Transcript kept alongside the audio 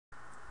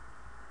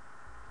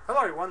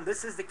Hello everyone,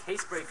 this is the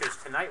Case Breakers.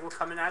 Tonight we're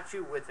coming at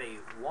you with a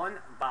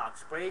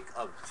one-box break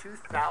of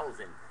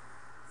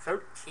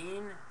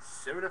 2013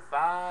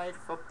 Certified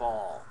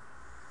Football.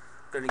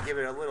 Gonna give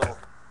it a little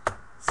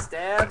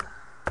stab,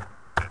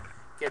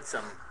 get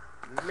some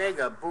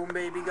mega boom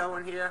baby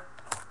going here,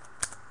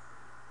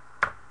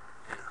 and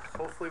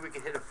hopefully we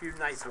can hit a few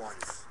nice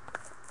ones.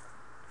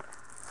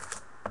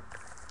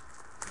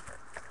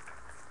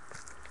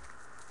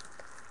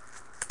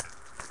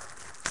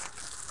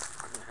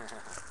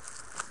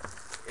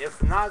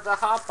 If not the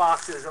hot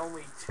box, there's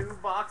only 2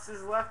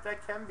 boxes left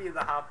that can be the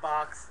hot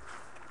box.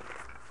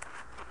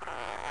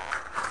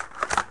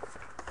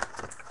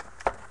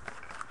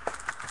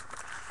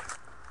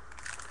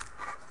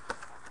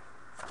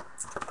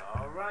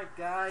 Alright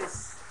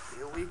guys,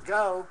 here we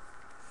go.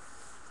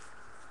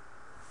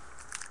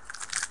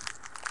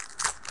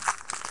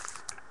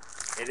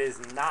 It is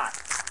not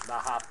the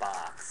hot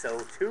box.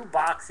 So 2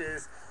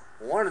 boxes,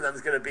 one of them is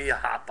going to be a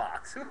hot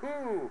box.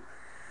 Woohoo!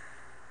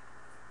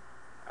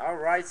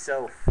 Alright,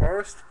 so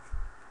first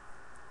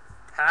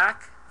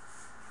pack,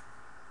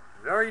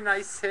 very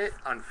nice hit.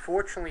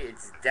 Unfortunately,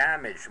 it's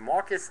damaged.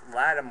 Marcus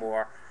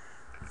Lattimore,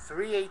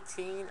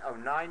 318 of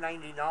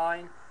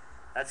 999.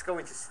 That's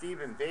going to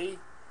Stephen B.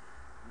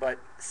 But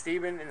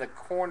Stephen, in the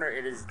corner,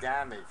 it is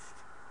damaged.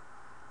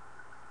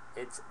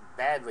 It's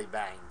badly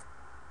banged.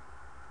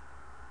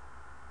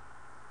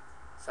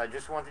 So I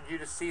just wanted you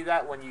to see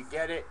that when you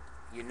get it.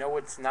 You know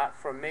it's not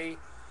from me.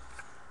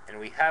 And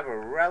we have a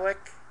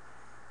relic.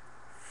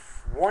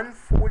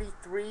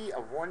 143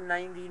 of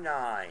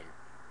 199.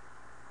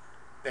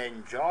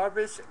 Ben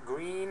Jarvis,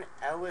 Green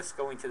Ellis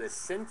going to the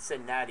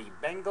Cincinnati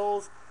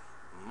Bengals.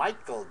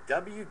 Michael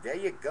W. There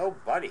you go,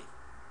 buddy.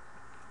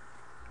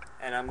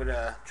 And I'm going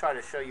to try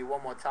to show you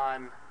one more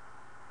time.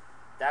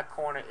 That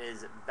corner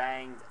is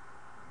banged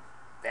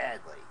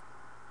badly.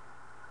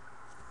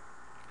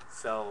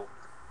 So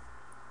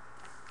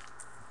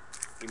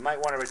you might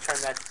want to return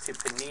that to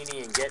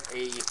Panini and get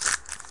a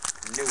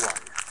new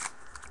one.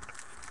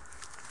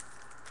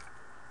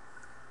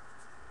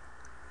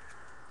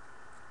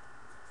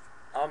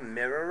 A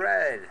mirror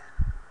red,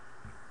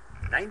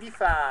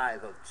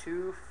 95 of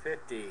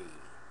 250.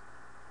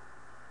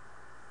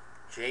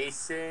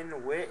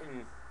 Jason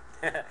Witten,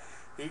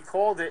 he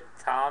called it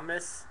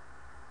Thomas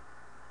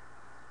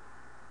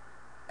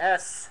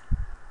S.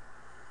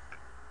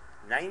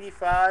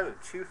 95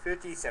 of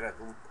 250. He said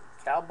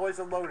Cowboys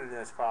are loaded in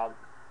this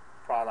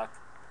product.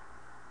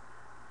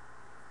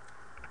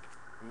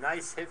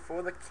 Nice hit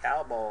for the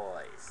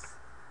Cowboys.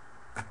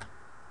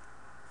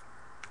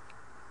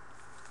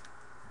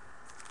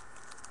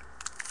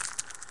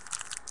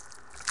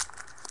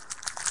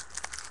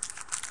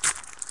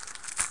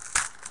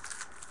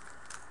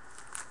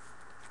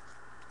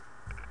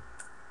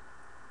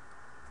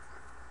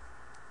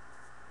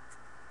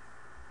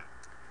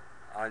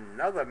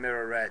 Another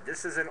mirror red.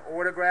 This is an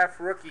autograph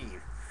rookie.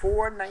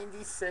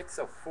 496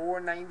 of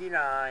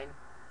 499.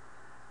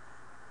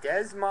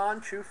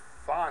 Desmond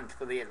Trufant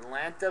for the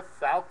Atlanta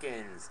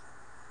Falcons.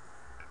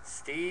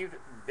 Steve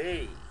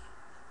B.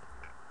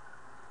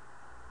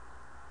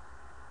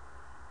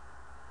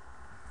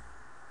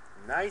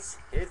 Nice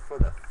hit for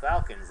the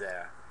Falcons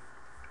there.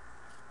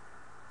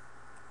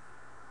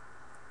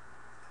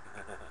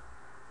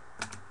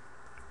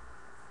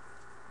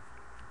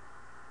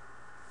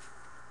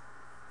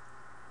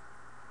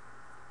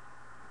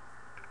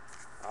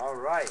 All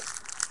right.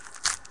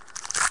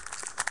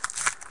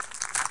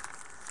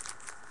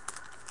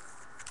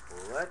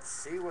 Let's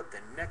see what the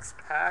next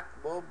pack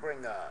will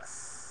bring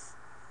us.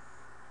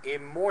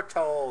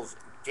 Immortals,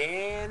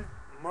 Dan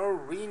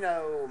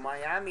Marino,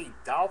 Miami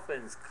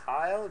Dolphins,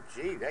 Kyle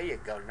G. There you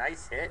go.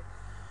 Nice hit.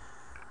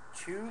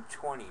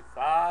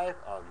 225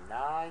 of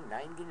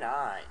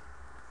 999.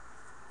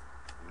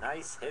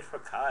 Nice hit for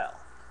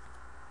Kyle.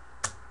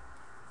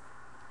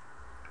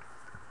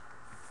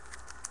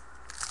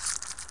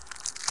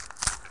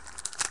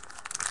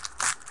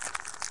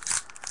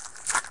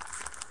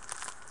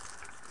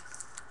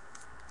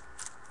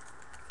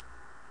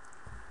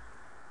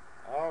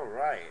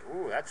 Alright,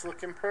 ooh, that's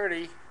looking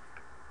pretty.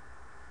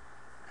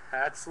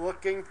 That's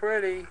looking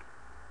pretty.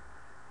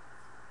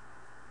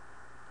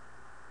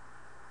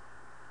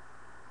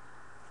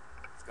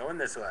 It's going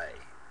this way.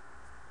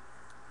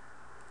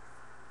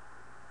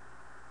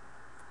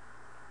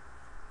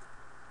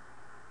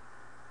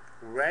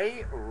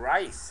 Ray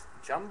Rice,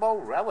 Jumbo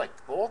Relic,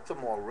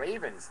 Baltimore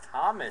Ravens,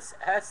 Thomas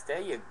S.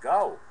 There you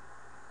go.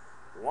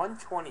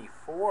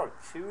 124 of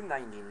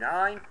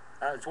 299.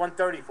 It's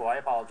 134, I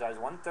apologize.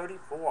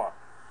 134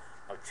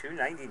 of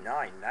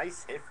 299.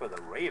 Nice hit for the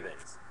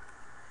Ravens.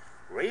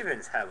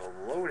 Ravens have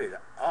loaded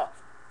up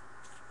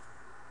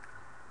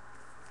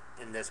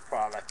in this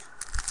product.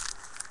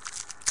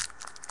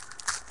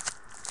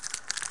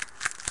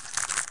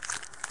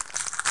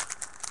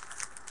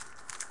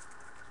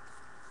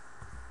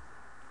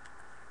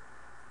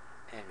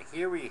 And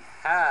here we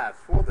have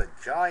for the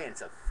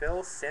Giants of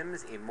Phil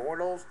Simms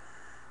Immortals,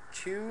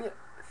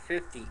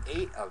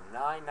 258 of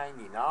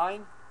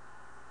 999.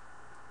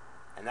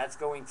 And that's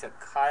going to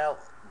Kyle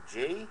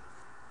G.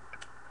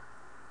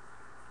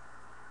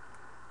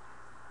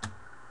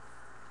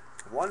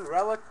 One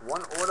relic,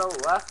 one auto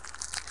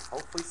left.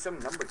 Hopefully some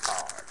numbered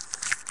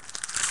cards.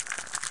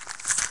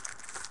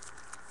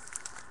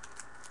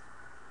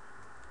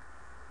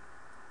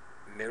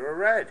 Mirror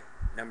Red,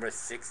 number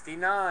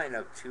 69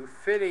 of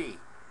 250.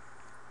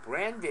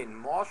 Brandon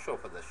Marshall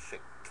for the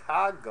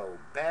Chicago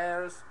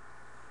Bears.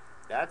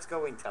 That's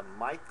going to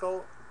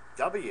Michael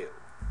W.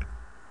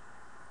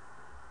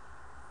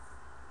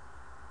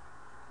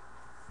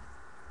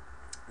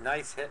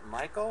 Nice hit,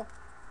 Michael.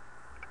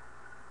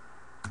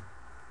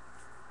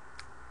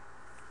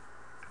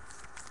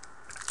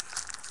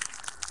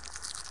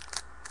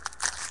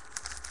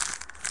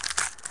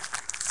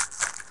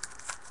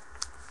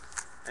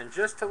 And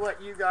just to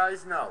let you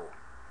guys know,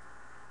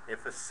 if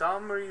for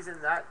some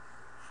reason that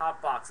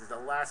hot box is the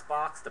last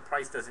box, the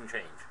price doesn't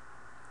change.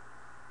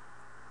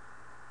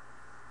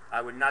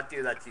 I would not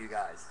do that to you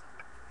guys.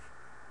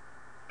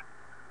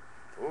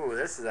 Ooh,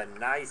 this is a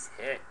nice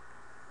hit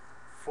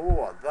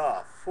for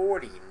the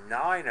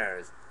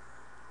 49ers.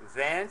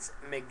 Vance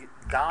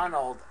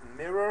McDonald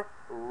Mirror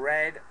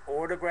Red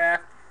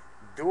autographed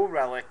dual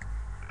relic,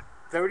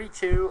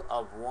 32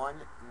 of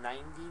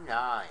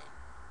 199.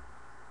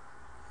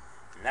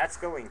 And that's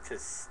going to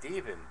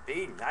Stephen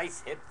B.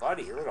 Nice hit,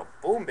 buddy. A little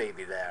boom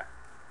baby there.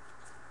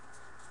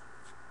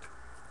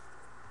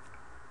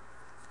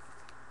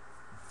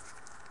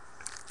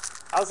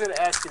 I was going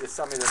to ask you to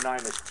sell me the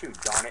Niners too,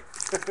 darn it.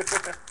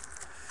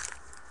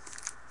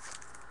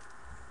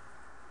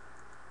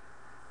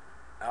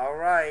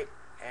 Alright,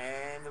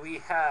 and we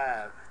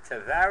have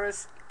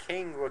Tavares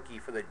King rookie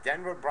for the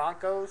Denver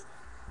Broncos.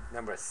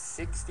 Number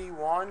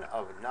 61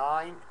 of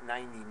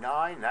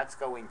 999. That's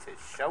going to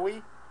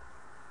Shoei.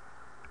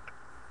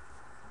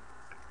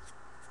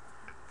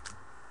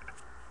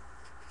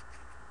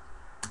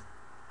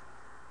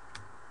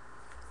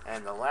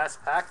 And the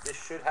last pack, this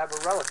should have a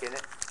relic in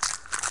it.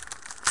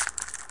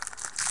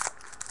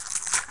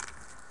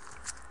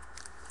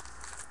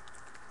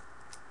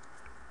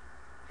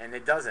 And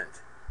it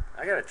doesn't.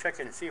 I gotta check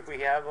and see if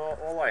we have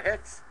all our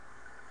hits.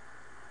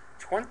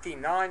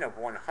 29 of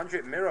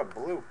 100 Mirror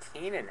Blue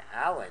Keenan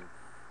Allen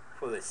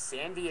for the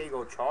San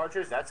Diego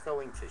Chargers. That's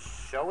going to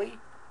Shoei.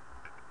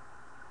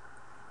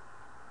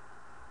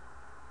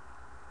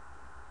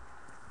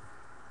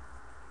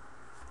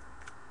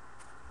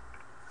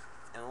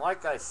 And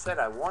like I said,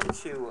 I want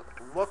to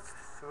look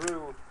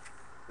through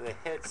the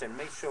hits and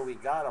make sure we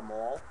got them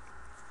all.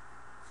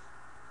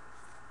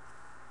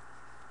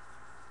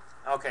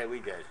 Okay, we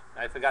did.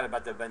 I forgot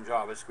about the Ben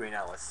Jarvis Green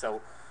Ellis.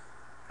 So,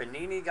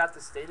 Panini got the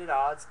stated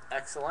odds.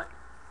 Excellent.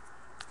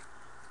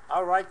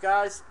 Alright,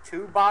 guys.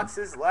 2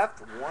 boxes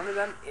left. One of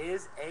them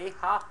is a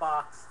hot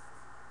box.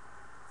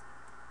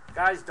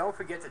 Guys, don't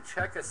forget to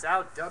check us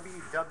out.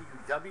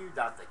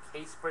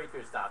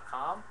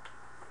 www.thecasebreakers.com.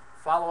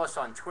 Follow us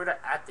on Twitter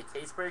at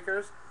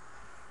TheCaseBreakers.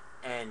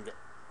 And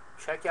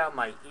check out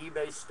my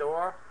eBay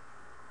store.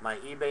 My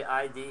eBay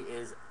ID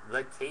is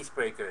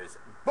TheCaseBreakers.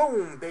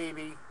 Boom,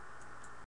 baby!